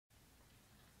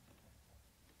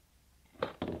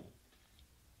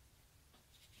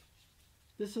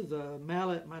This is a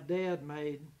mallet my dad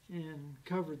made and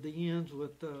covered the ends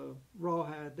with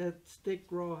rawhide. That's thick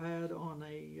rawhide on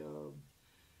a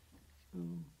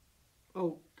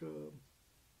oak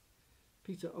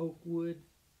piece of oak wood.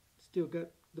 Still got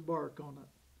the bark on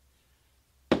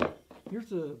it.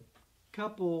 Here's a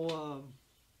couple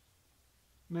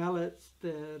mallets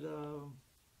that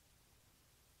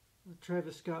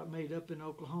Travis Scott made up in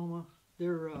Oklahoma.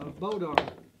 They're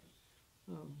Bodar,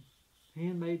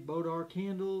 handmade Bodar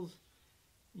candles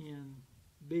in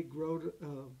big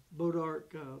Bodar.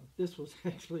 This was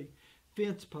actually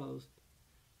fence post.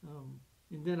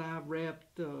 And then I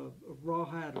wrapped a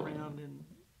rawhide around and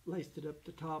laced it up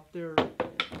the top there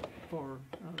for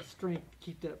strength to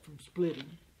keep that from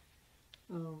splitting.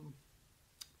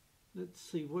 Let's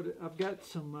see what I've got.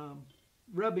 Some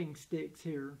rubbing sticks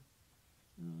here.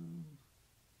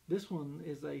 This one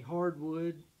is a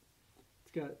hardwood.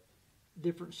 It's got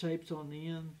different shapes on the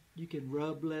end. You can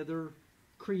rub leather,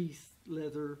 crease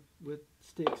leather with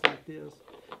sticks like this.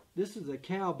 This is a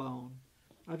cow bone.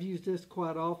 I've used this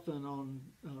quite often on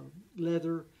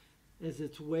leather. As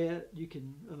it's wet, you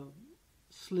can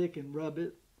slick and rub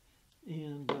it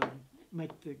and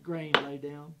make the grain lay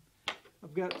down.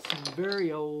 I've got some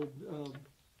very old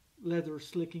leather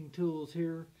slicking tools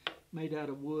here made out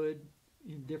of wood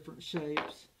in different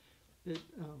shapes that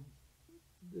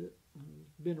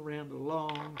been around a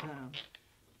long time.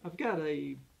 I've got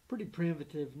a pretty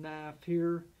primitive knife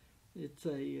here. It's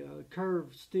a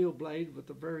curved steel blade with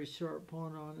a very sharp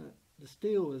point on it. The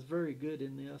steel is very good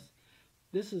in this.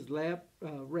 This is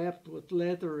wrapped with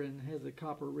leather and has a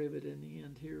copper rivet in the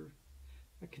end here.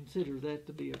 I consider that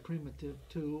to be a primitive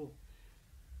tool.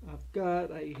 I've got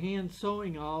a hand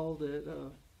sewing awl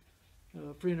that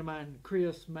a friend of mine,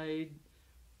 Chris, made.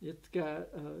 It's got,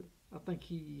 I think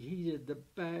he heated the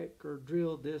back or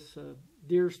drilled this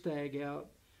deer stag out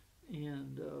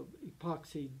and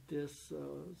epoxied this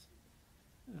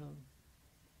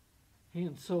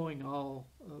hand sewing awl,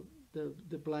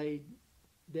 the blade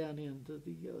down into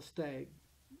the stag.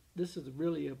 This is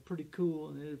really a pretty cool,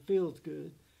 and it feels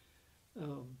good,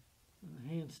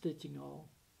 hand stitching awl.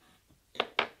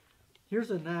 Here's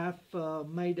a knife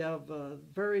made out of a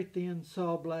very thin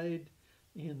saw blade,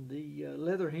 and the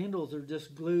leather handles are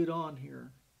just glued on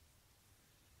here.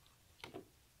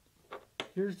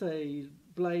 Here's a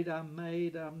blade I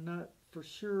made. I'm not for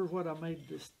sure what I made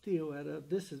the steel out of.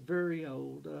 This is very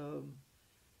old.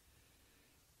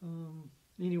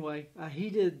 Anyway, I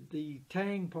heated the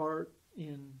tang part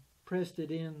and pressed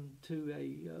it into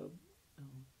a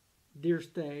deer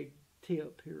stag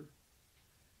tip here.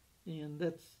 And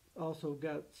that's also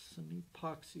got some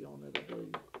epoxy on it, I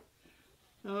believe.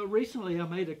 Recently I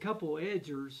made a couple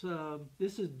edgers.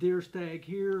 This is deer stag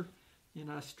here,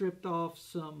 and I stripped off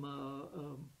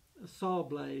some saw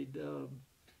blade,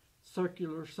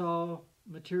 circular saw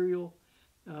material.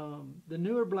 The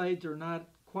newer blades are not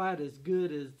quite as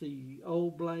good as the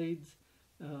old blades.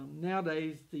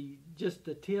 Nowadays, just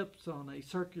the tips on a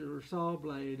circular saw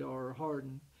blade are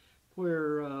hardened,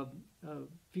 where a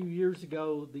few years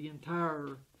ago the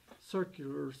entire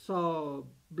circular saw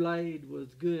blade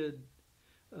was good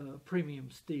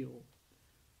premium steel.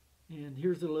 And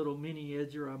here's a little mini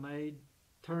edger I made,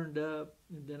 turned up,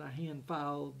 and then I hand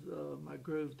filed my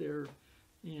groove there,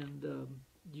 and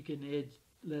you can edge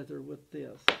leather with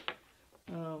this.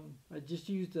 I just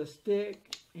used a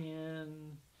stick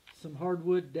and some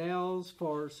hardwood dowels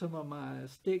for some of my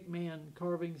stickman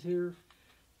carvings here.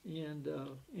 And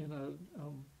in a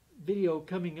video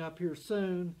coming up here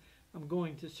soon, I'm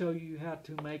going to show you how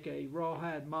to make a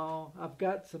rawhide maul. I've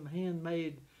got some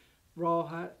handmade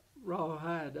rawhide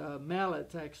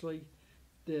mallets actually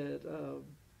that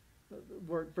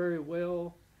work very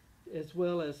well, as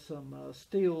well as some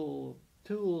steel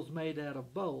tools made out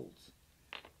of bolts.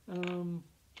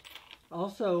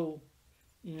 Also,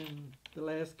 in the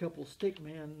last couple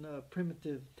stickman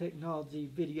primitive technology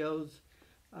videos,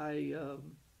 I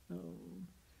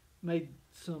made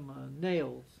some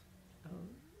nails,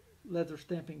 leather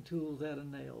stamping tools out of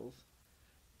nails.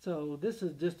 So this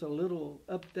is just a little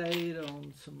update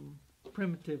on some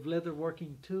primitive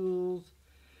leatherworking tools,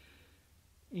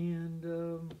 and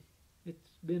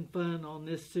it's been fun on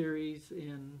this series,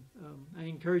 and I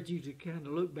encourage you to kind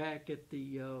of look back at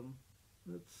the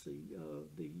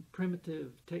the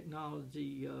primitive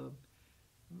technology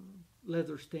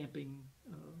leather stamping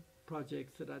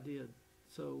projects that I did.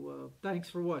 So thanks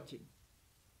for watching.